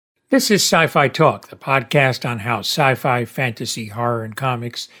This is Sci-Fi Talk, the podcast on how sci-fi, fantasy, horror, and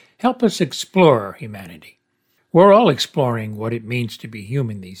comics help us explore our humanity. We're all exploring what it means to be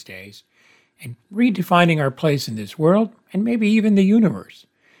human these days and redefining our place in this world and maybe even the universe.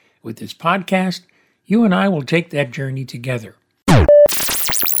 With this podcast, you and I will take that journey together.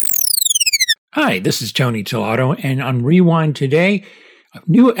 Hi, this is Tony Tillotto, and on Rewind today, a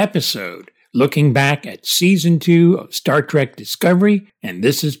new episode looking back at Season 2 of Star Trek Discovery, and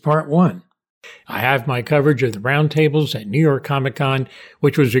this is Part 1. I have my coverage of the roundtables at New York Comic Con,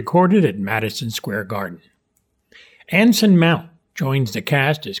 which was recorded at Madison Square Garden. Anson Mount joins the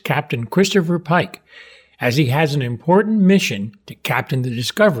cast as Captain Christopher Pike, as he has an important mission to captain the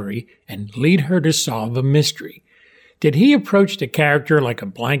Discovery and lead her to solve a mystery. Did he approach the character like a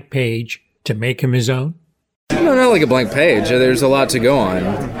blank page to make him his own? No, not like a blank page. There's a lot to go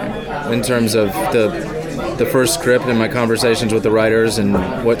on in terms of the first script and my conversations with the writers and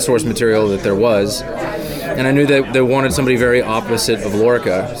what source material that there was. And I knew that they wanted somebody very opposite of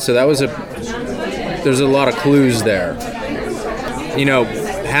Lorca. So that was there's a lot of clues there. You know,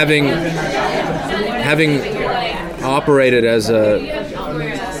 having operated as a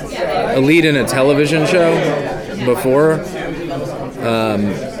lead in a television show before,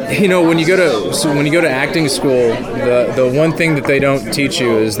 you know, when you go to acting school, the one thing that they don't teach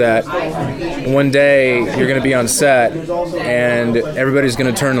you is that one day you're going to be on set and everybody's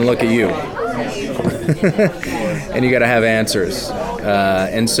going to turn and look at you, and you got to have answers.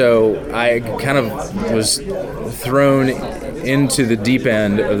 And so I kind of was thrown into the deep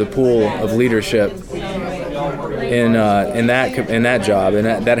end of the pool of leadership in that job,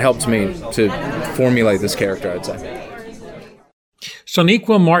 and that helped me to formulate this character, I'd say.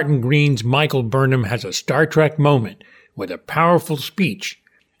 Sonequa Martin Green's Michael Burnham has a Star Trek moment with a powerful speech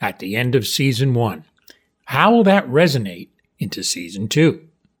at the end of Season 1. How will that resonate into Season 2?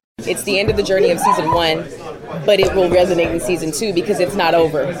 It's the end of the journey of Season 1, but it will resonate in Season 2 because it's not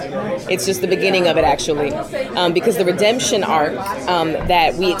over. It's just the beginning of it, actually. Because the redemption arc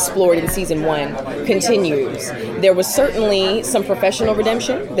that we explored in Season 1 continues. There was certainly some professional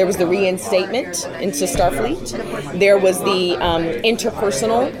redemption. There was the reinstatement into Starfleet. There was the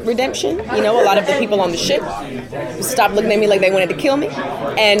interpersonal redemption. You know, a lot of the people on the ship stopped looking at me like they wanted to kill me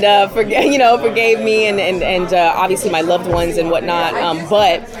and forgave me and obviously my loved ones and whatnot.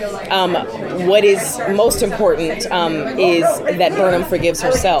 But what is most important is that Burnham forgives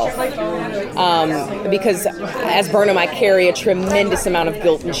herself. Because as Burnham, I carry a tremendous amount of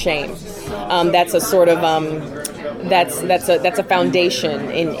guilt and shame. That's a sort of that's a foundation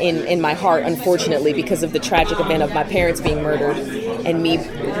in my heart, unfortunately, because of the tragic event of my parents being murdered and me,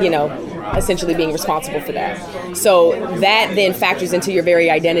 essentially being responsible for that. So that then factors into your very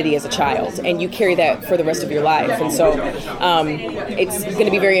identity as a child, and you carry that for the rest of your life. And so it's going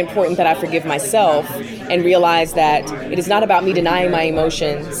to be very important that I forgive myself and realize that it is not about me denying my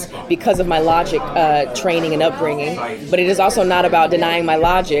emotions because of my logic training and upbringing, but it is also not about denying my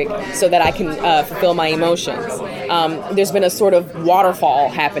logic so that I can fulfill my emotions. There's been a sort of waterfall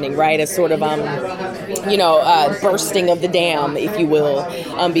happening, right? A sort of, bursting of the dam, if you will,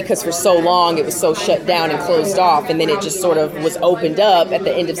 because for so long it was so shut down and closed off, and then it just sort of was opened up at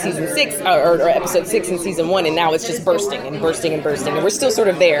the end of Season 6, or Episode 6 in Season 1, and now it's just bursting and bursting and bursting, and we're still sort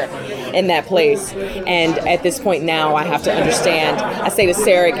of there in that place. And at this point now, I have to understand, I say to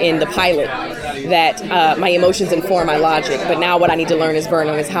Sarek in the pilot, that my emotions inform my logic, but now what I need to learn as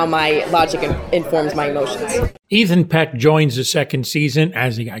Burnham is how my logic informs my emotions. Ethan Peck joins the second season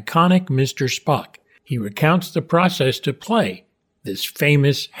as the iconic Mr. Spock. He recounts the process to play this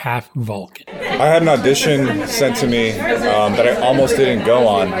famous half-Vulcan. I had an audition sent to me that I almost didn't go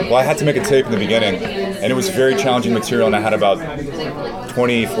on. Well, I had to make a tape in the beginning, and it was very challenging material, and I had about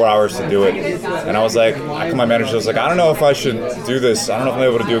 24 hours to do it. And I was like, my manager was like, I don't know if I should do this. I don't know if I'm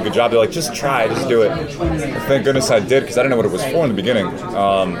able to do a good job. They're like, just try, just do it. And thank goodness I did, because I didn't know what it was for in the beginning.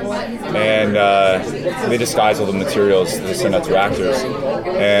 And they disguised all the materials to send out to actors.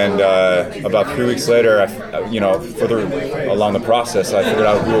 And about 3 weeks later, further along the process, I figured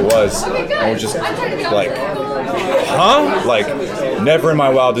out who it was, and was just like, huh? Like, never in my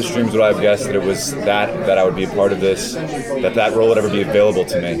wildest dreams would I have guessed that it was that I would be a part of this, that role would ever be available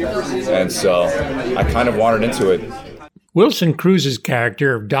to me. And so I kind of wandered into it. Wilson Cruz's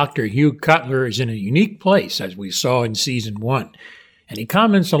character of Dr. Hugh Cutler is in a unique place, as we saw in Season 1, and he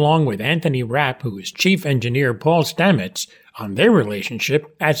comments along with Anthony Rapp, who is Chief Engineer Paul Stamets, on their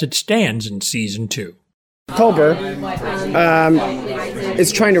relationship as it stands in Season 2. Culber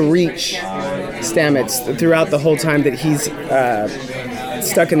is trying to reach Stamets throughout the whole time that he's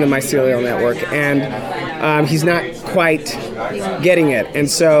stuck in the mycelial network, and he's not quite getting it. And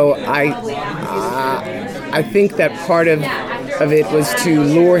so I think that part of it was to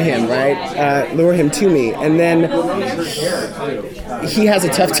lure him, right? Lure him to me. And then he has a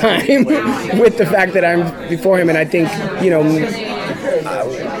tough time with the fact that I'm before him. And I think,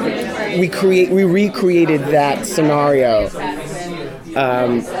 we recreated that scenario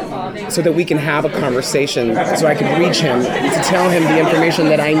so that we can have a conversation, so I could reach him to tell him the information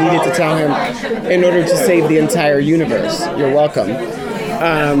that I needed to tell him in order to save the entire universe. You're welcome.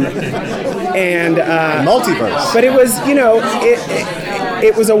 And multiverse. But it was,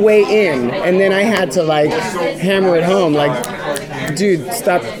 it was a way in, and then I had to hammer it home, dude,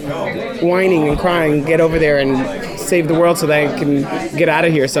 stop whining and crying, get over there and save the world so that I can get out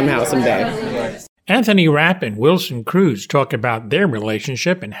of here somehow someday. Anthony Rapp and Wilson Cruz talk about their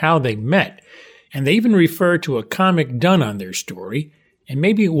relationship and how they met, and they even refer to a comic done on their story and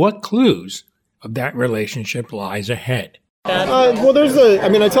maybe what clues of that relationship lies ahead. Well,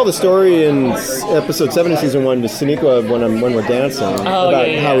 I tell the story in episode 7 of season 1 to Sonequa when we're dancing about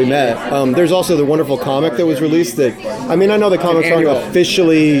how we met. There's also the wonderful comic that was released that, I know the comics aren't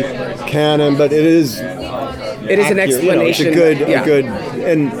officially canon, but it is an explanation. It's a good,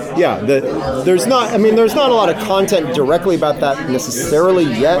 and there's not a lot of content directly about that necessarily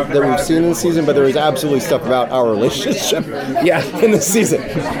yet that we've seen in the season, but there is absolutely stuff about our relationship in the season.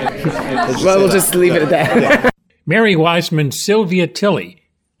 Well, we'll just leave it at that. Yeah. Mary Wiseman's Sylvia Tilly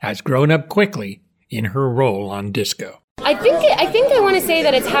has grown up quickly in her role on Disco. I think I want to say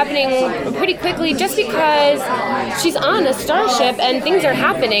that it's happening pretty quickly just because she's on a starship and things are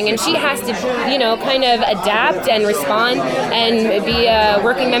happening and she has to, kind of adapt and respond and be a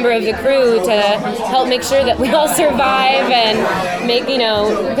working member of the crew to help make sure that we all survive and make,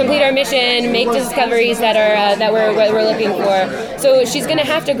 complete our mission, make discoveries that we're looking for. So she's going to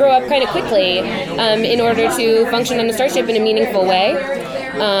have to grow up kind of quickly in order to function on the starship in a meaningful way.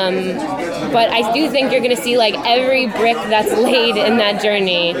 But I do think you're going to see every brick that's laid in that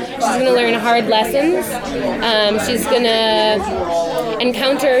journey. She's going to learn hard lessons. She's going to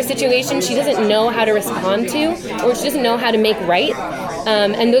encounter situations she doesn't know how to respond to, or she doesn't know how to make right.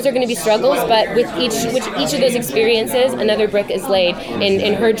 And those are going to be struggles. But with each of those experiences, another brick is laid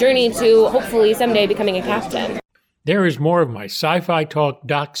in her journey to hopefully someday becoming a captain. There is more of my Sci-Fi Talk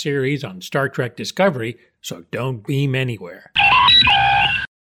doc series on Star Trek Discovery, so don't beam anywhere.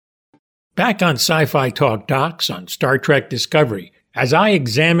 Back on Sci-Fi Talk Docs on Star Trek Discovery, as I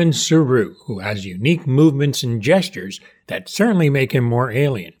examine Saru, who has unique movements and gestures that certainly make him more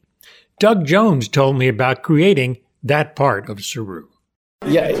alien. Doug Jones told me about creating that part of Saru.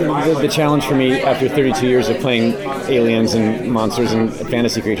 Yeah, the challenge for me after 32 years of playing aliens and monsters and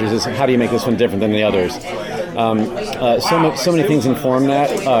fantasy creatures is how do you make this one different than the others? So many things inform that.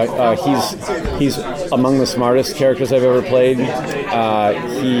 He's among the smartest characters I've ever played.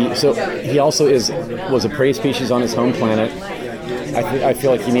 He also was a prey species on his home planet. I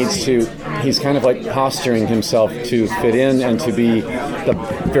feel like he's kind of posturing himself to fit in and to be the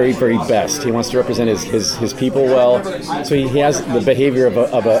very, very best. He wants to represent his people well. So he has the behavior of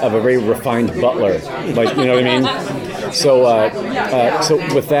a very refined butler. You know what I mean? So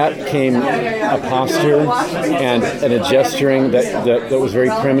with that came a posture and a gesturing that was very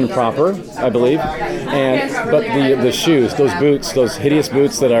prim and proper, I believe. But the shoes, those boots, those hideous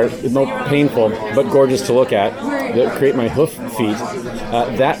boots that are painful but gorgeous to look at, that create my hoof feet,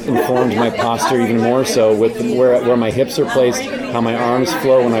 that informed my posture even more so with where my hips are placed, how my arms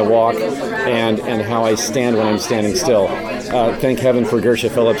flow when I walk, and how I stand when I'm standing still. Thank heaven for Gersha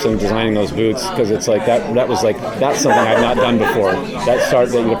Phillips and designing those boots, because it's that's something I've not done before. That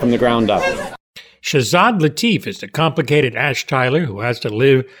started from the ground up. Shazad Latif is the complicated Ash Tyler who has to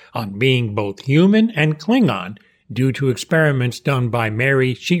live on being both human and Klingon due to experiments done by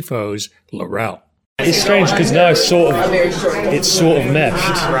Mary Chiefflo's L'Rell. It's strange because now it's sort of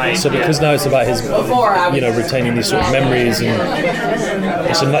meshed. So because now it's about his, retaining these sort of memories, and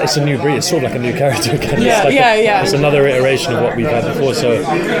it's a new breed. It's sort of like a new character again. It's another iteration of what we've had before. So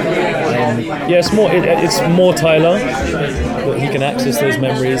it's more Tyler. He can access those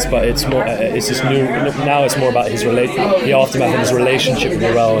memories, but it's more. It's just new. Now it's more about his the aftermath of his relationship with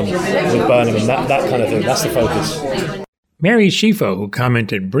L'Rell and with Burnham and that kind of thing. That's the focus. Mary Chiefflo, who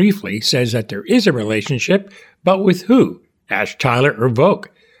commented briefly, says that there is a relationship, but with who? Ash Tyler or Vogue?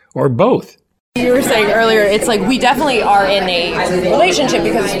 Or both? You were saying earlier, it's we definitely are in a relationship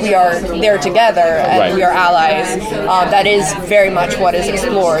because we are there together and we are allies. That is very much what is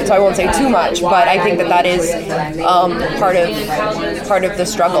explored. So I won't say too much, but I think that is part of the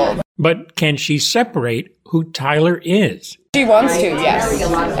struggle. But can she separate who Tyler is. She wants to, yes,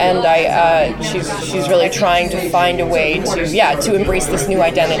 and she's really trying to find a way to embrace this new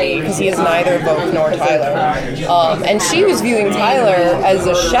identity, because he is neither Vogue nor Tyler, and she was viewing Tyler as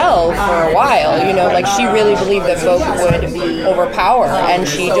a shell for a while. Like she really believed that Vogue would overpower, and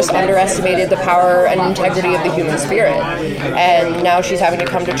she just underestimated the power and integrity of the human spirit. And now she's having to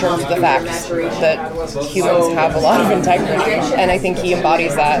come to terms with the fact that humans have a lot of integrity, and I think he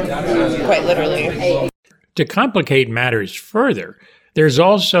embodies that quite literally. To complicate matters further, there's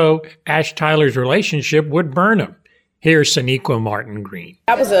also Ash Tyler's relationship with Burnham. Here's Sonequa Martin Green.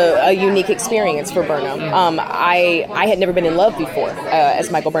 That was a unique experience for Burnham. I had never been in love before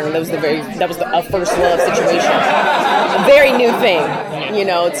as Michael Burnham. That was a first love situation. A very new thing,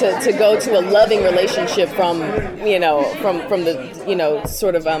 to go to a loving relationship from the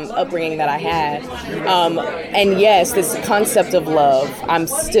sort of upbringing that I had. And yes, this concept of love I'm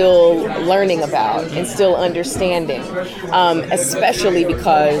still learning about and still understanding, especially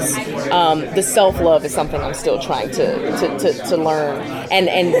because the self-love is something I'm still trying to learn.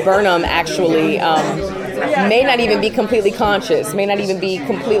 And Burnham actually may not even be completely conscious, may not even be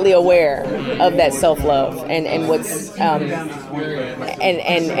completely aware of that self-love and what's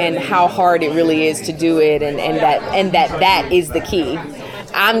and how hard it really is to do it, and that is the key.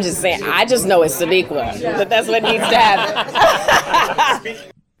 I'm just saying, I just know it's Sonequa, that's what needs to happen.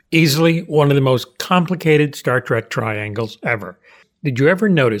 Easily one of the most complicated Star Trek triangles ever. Did you ever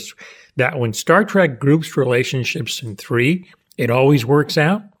notice that when Star Trek groups relationships in 3, it always works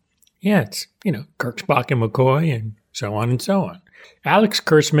out? Yeah, it's, Kirk, Spock, and McCoy, and so on and so on. Alex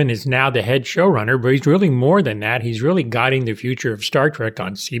Kurtzman is now the head showrunner, but he's really more than that. He's really guiding the future of Star Trek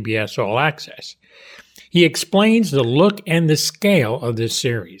on CBS All Access. He explains the look and the scale of this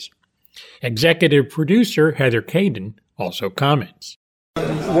series. Executive producer Heather Kadin also comments.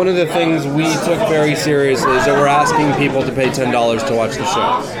 One of the things we took very seriously is that we're asking people to pay $10 to watch the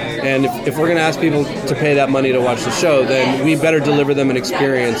show. And if we're going to ask people to pay that money to watch the show, then we better deliver them an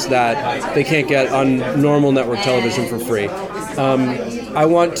experience that they can't get on normal network television for free. We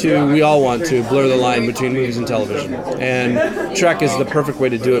all want to blur the line between movies and television. And Trek is the perfect way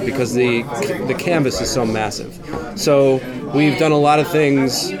to do it because the canvas is so massive. So we've done a lot of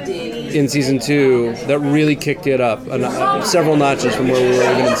things in season 2 that really kicked it up several notches from where we were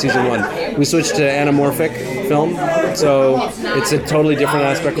even in season 1. We switched to anamorphic film, so it's a totally different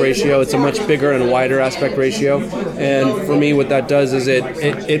aspect ratio. It's a much bigger and wider aspect ratio, and for me what that does is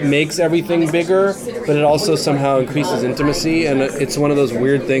it makes everything bigger, but it also somehow increases intimacy, and it's one of those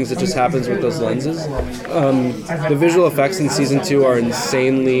weird things that just happens with those lenses. The visual effects in season 2 are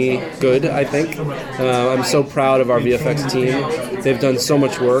insanely good, I think. I'm so proud of our VFX team. They've done so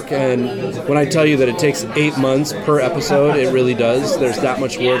much work, and when I tell you that it takes 8 months per episode, it really does. There's that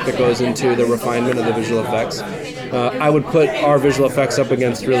much work that goes into the refinement of the visual effects. I would put our visual effects up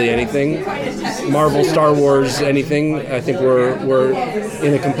against really anything. Marvel, Star Wars, anything. I think we're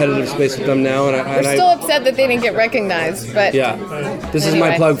in a competitive space with them now. We're still upset that they didn't get recognized, but yeah, this is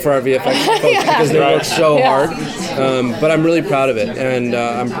my plug for our VFX folks because they work so hard. But I'm really proud of it, and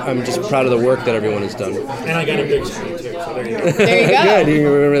I'm just proud of the work that everyone has done. And I got a big screen too, so there you go. There you go. Good,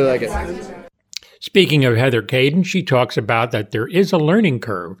 you really like it. Speaking of Heather Kadin, she talks about that there is a learning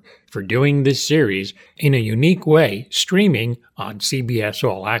curve for doing this series in a unique way, streaming on CBS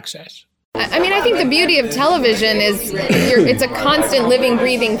All Access. I mean, I think the beauty of television is it's a constant living,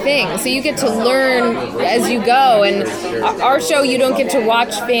 breathing thing. So you get to learn as you go. And our show, you don't get to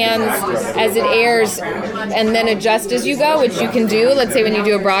watch fans as it airs and then adjust as you go, which you can do, let's say when you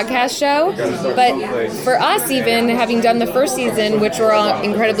do a broadcast show. But for us, even having done the first season, which we're all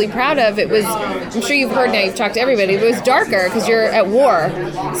incredibly proud of, it was, I'm sure you've heard now, you've talked to everybody, it was darker because you're at war.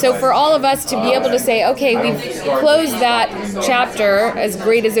 So for all of us to be able to say, okay, we've closed that chapter as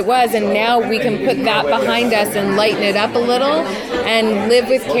great as it was, and now we can put that behind us and lighten it up a little and live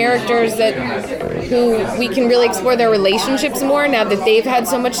with characters who we can really explore their relationships more now that they've had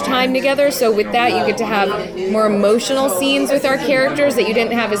so much time together. So with that, you get to have more emotional scenes with our characters that you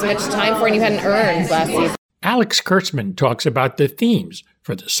didn't have as much time for and you hadn't earned last season. Alex Kurtzman talks about the themes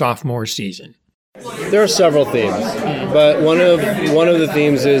for the sophomore season. There are several themes, but one of the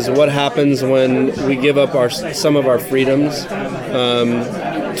themes is what happens when we give up some of our freedoms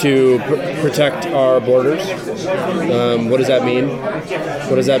to protect our borders. What does that mean?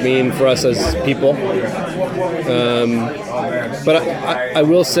 What does that mean for us as people? But I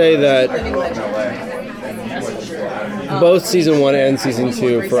will say that both season 1 and season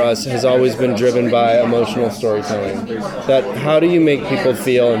 2 for us has always been driven by emotional storytelling. That how do you make people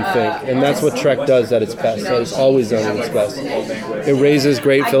feel and think? And that's what Trek does at its best. It's always done at its best. It raises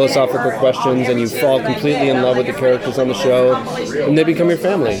great philosophical questions, and you fall completely in love with the characters on the show, and they become your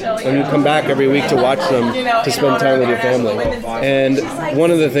family. And you come back every week to watch them, to spend time with your family. And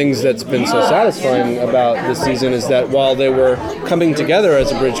one of the things that's been so satisfying about this season is that while they were coming together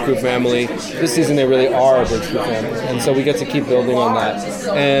as a Bridge Crew family, this season they really are a Bridge Crew family. And so we get to keep building on that.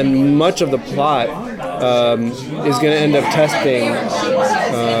 And much of the plot is going to end up testing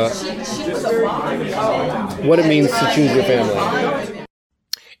what it means to choose your family.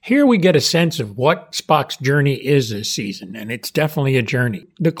 Here we get a sense of what Spock's journey is this season, and it's definitely a journey.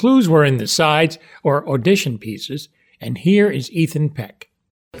 The clues were in the sides or audition pieces, and here is Ethan Peck.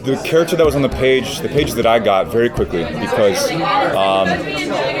 The character that was on the page that I got very quickly, because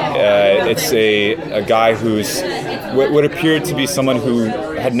it's a guy who's what appeared to be someone who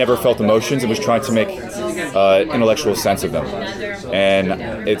had never felt emotions and was trying to make intellectual sense of them.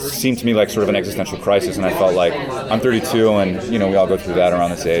 And it seemed to me like sort of an existential crisis, and I felt like I'm 32, and we all go through that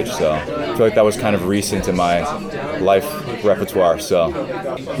around this age, so I feel like that was kind of recent in my life repertoire. So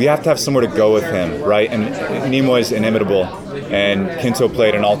we have to have somewhere to go with him, right? And Nimoy's inimitable, and Pinto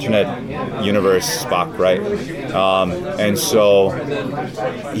played an alternate universe Spock, right? And so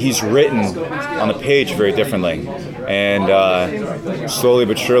he's written on the page very differently, and slowly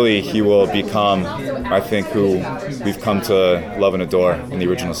but surely he will become, I think, who we've come to love and adore in the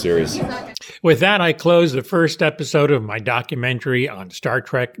original series. With that, I close the first episode of my documentary on Star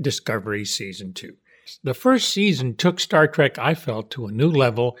Trek Discovery Season 2. The first season took Star Trek, I felt, to a new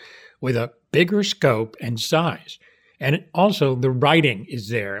level with a bigger scope and size. And also the writing is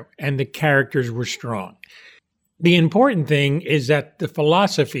there and the characters were strong. The important thing is that the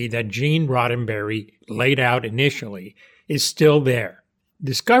philosophy that Gene Roddenberry laid out initially is still there.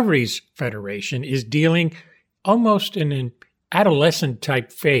 Discovery's Federation is dealing almost in an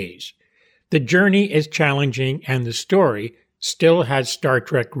adolescent-type phase. The journey is challenging, and the story still has Star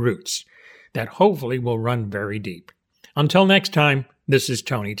Trek roots that hopefully will run very deep. Until next time, this is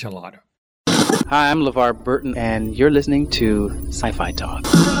Tony Tellado. Hi, I'm LeVar Burton, and you're listening to Sci-Fi Talk.